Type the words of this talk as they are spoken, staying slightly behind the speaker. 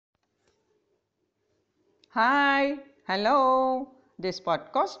Hi, hello. This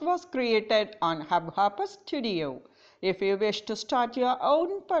podcast was created on Hubhopper Studio. If you wish to start your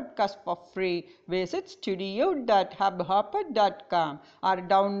own podcast for free, visit studio.hubhopper.com or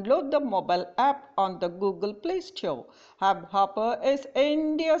download the mobile app on the Google Play Store. Hubhopper is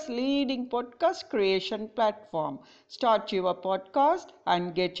India's leading podcast creation platform. Start your podcast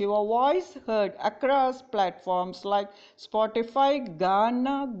and get your voice heard across platforms like Spotify,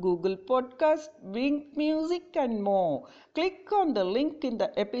 Ghana, Google Podcast, Wink Music, and more. Click on the link in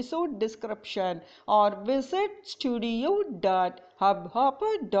the episode description or visit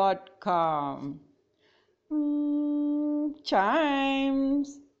studio.hubhopper.com.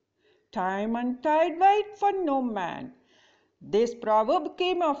 Chimes. Time and tide wait for no man. This proverb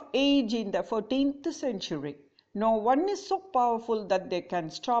came of age in the 14th century. No one is so powerful that they can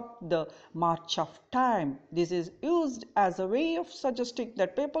stop the march of time. This is used as a way of suggesting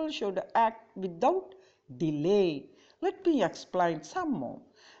that people should act without delay. Let me explain some more.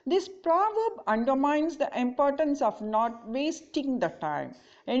 This proverb undermines the importance of not wasting the time.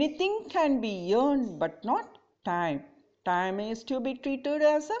 Anything can be earned but not time. Time is to be treated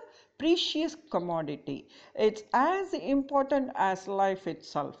as a precious commodity. It's as important as life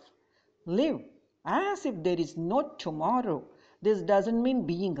itself. Live as if there is no tomorrow. This doesn't mean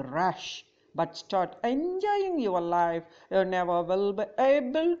being rash, but start enjoying your life. You never will be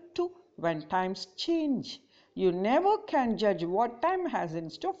able to when times change. You never can judge what time has in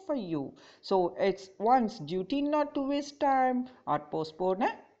store for you. So it's one's duty not to waste time or postpone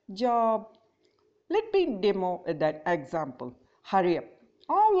a job. Let me demo that example. Hurry up,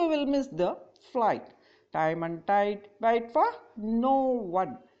 or we will miss the flight. Time and tide wait for no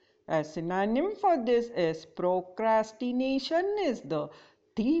one. A synonym for this is procrastination is the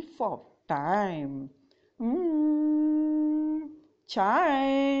thief of time.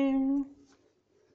 Chime.